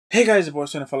Hey guys, your boy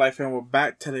Center for Life here, and we're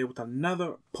back today with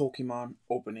another Pokemon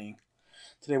opening.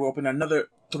 Today we're opening another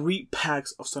 3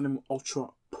 packs of Sun and Moon Ultra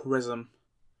Prism.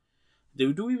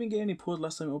 Did we even get any pulls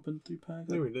last time we opened 3 packs?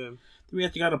 Yeah, we did. We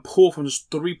actually got a pull from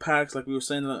just 3 packs, like we were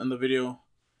saying in the video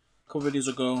a couple videos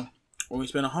ago, when we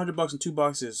spent $100 in 2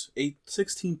 boxes,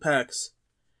 16 packs,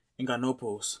 and got no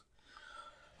pulls.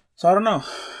 So I don't know.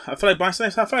 I feel like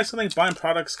sometimes buying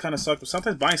products kind of suck, but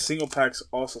sometimes buying single packs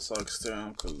also sucks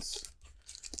too, because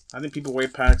I think people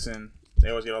wait packs and they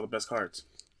always get all the best cards.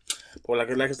 But like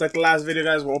it's like the last video,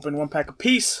 guys, we're opening 1 pack a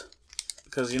piece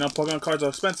because, you know, Pokemon cards are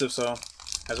expensive. So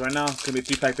as right now, it's gonna be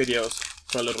 3-pack videos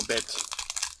for a little bit.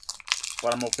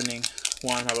 But I'm opening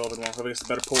one. I've opened one. So I guess the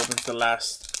better pull opens the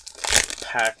last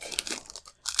pack.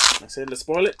 I said, let's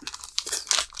spoil it.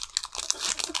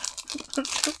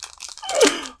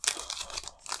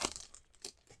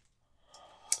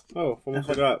 Oh, almost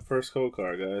forgot. First code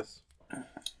card, guys.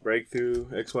 Breakthrough,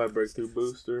 XY Breakthrough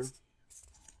Booster.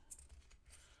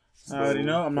 I already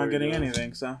know I'm not getting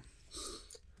anything, so.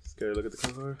 Scary look at the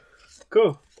card.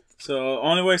 Cool. So,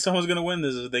 only way someone's going to win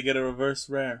this is if they get a reverse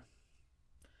rare.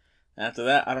 After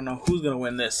that, I don't know who's going to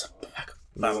win this pack.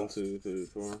 1, 2, 3,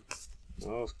 4.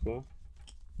 Oh, that's cool.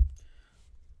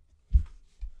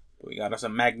 We got us a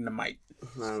Magnemite.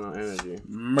 I don't know, Energy.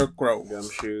 Murkrow.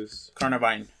 Gumshoes.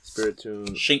 Carnivine. Spiritomb.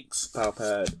 Shinx.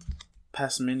 Palpad.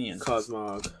 Passminion.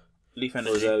 Cosmog. Leaf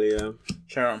Energy. Roselia.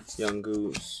 Cherum. Young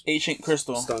Goose. Ancient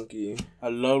Crystal. Stunky.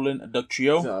 Alolan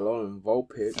Ductrio. Alolan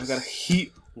Vulpix. I got a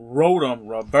Heat Rotom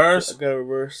reverse. I got a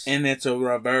reverse. And it's a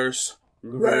reverse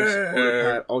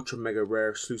rare. Ultra Mega Rare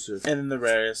Exclusive. And then the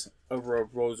rares of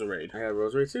Roserade. I got a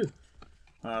Roserade too.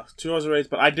 2 Roserades,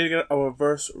 but I did get a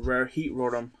reverse rare Heat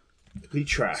Rotom. Complete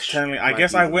trash. Technically, I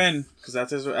guess I win because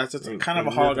that's kind of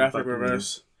a holographic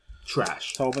reverse.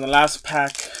 Trash. So open the last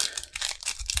pack.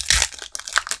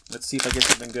 Let's see if I get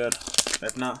something good.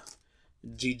 If not,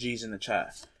 GG's in the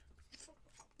chat.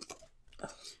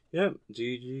 Yep,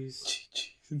 GG's.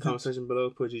 Comment section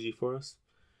below, put GG for us.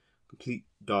 Complete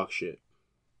dog shit.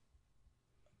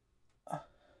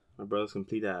 My brother's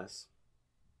complete ass.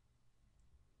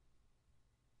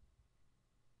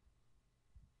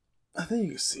 I think you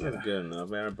can see it. That's good enough,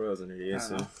 man. My brother's an idiot,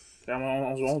 so. I'm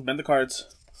almost bent the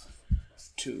cards.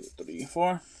 2, 3,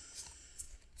 4.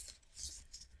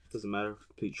 Doesn't matter.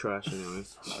 Complete trash,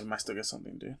 anyways. I might still get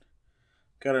something, dude.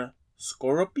 Got a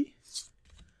Scorupy,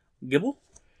 Gibble,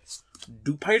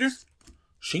 Dupiter,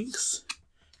 Shinx,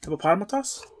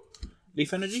 Hippopotamus,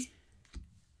 Leaf Energy.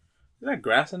 Is that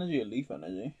Grass Energy or Leaf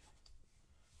Energy?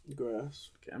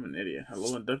 Grass. Okay, I'm an idiot.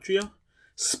 Alolan Ductrio,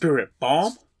 Spirit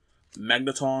Bomb,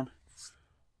 Magneton.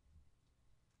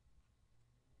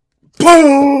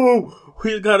 Boom!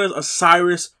 We got us a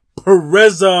Cyrus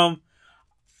Prism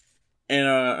and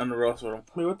a Rose Rotom.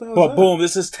 Wait, what the hell? But boom,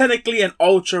 this is technically an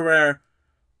ultra rare.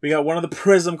 We got one of the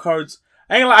Prism cards.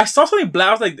 I saw something black.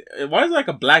 I was like, why is it like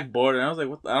a black border? And I was like,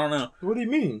 what? I don't know. What do you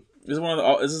mean? This is one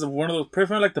of those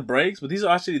pretty like the breaks, but these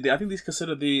are actually, I think these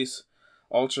consider these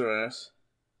ultra rares.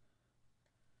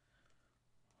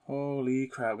 Holy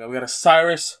crap! We got a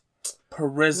Cyrus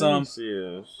Prism.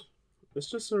 Yes. It's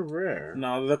just a rare.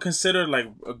 No, they're considered like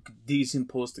a decent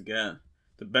pulls to get.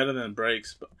 They're better than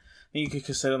breaks, but I think you could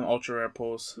consider them ultra rare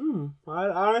pulls.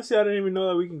 Honestly, I didn't even know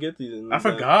that we can get these. I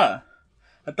forgot.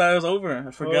 I thought it was over.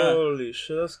 I forgot. Holy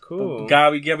shit, that's cool.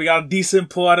 We got a decent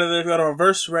pull out of this. We got a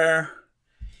reverse rare.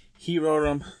 He wrote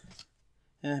them.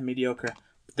 Mediocre.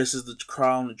 But this is the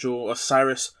crown jewel of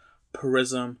Cyrus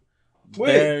Prism.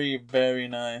 Wait. Very, very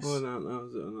nice. Oh,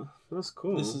 no. That's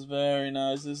cool. This is very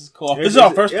nice. This is cool. This is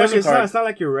our first Prism card. It's not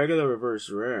like your regular reverse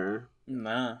rare.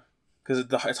 Nah. Because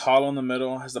it's hollow in the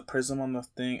middle, has the prism on the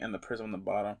thing, and the prism on the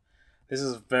bottom. This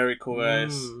is very cool,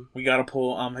 guys. We got a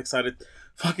pull. I'm excited.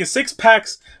 Fucking 6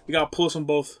 packs. We got pulls from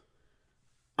both.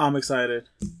 I'm excited.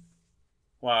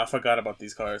 Wow, I forgot about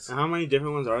these cards. How many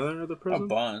different ones are there of the prism? A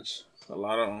bunch. A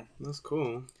lot of them. That's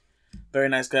cool. Very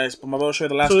nice, guys. But my brother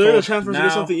showed the last. So there's a chance for us to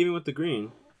get something even with the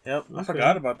green. Yep, I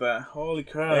forgot about that. Holy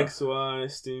crap.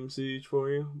 XY Steam Siege for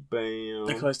you. Bam.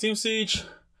 XY Steam Siege.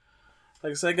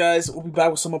 Like I said, guys, we'll be back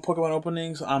with some more Pokemon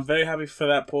openings. I'm very happy for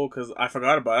that pull because I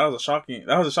forgot about it. That was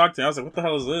a shock thing. I was like, what the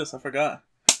hell is this? I forgot.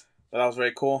 But that was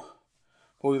very cool.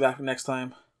 We'll be back next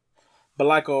time. But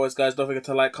like always, guys, don't forget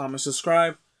to like, comment,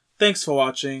 subscribe. Thanks for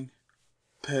watching.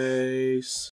 Peace.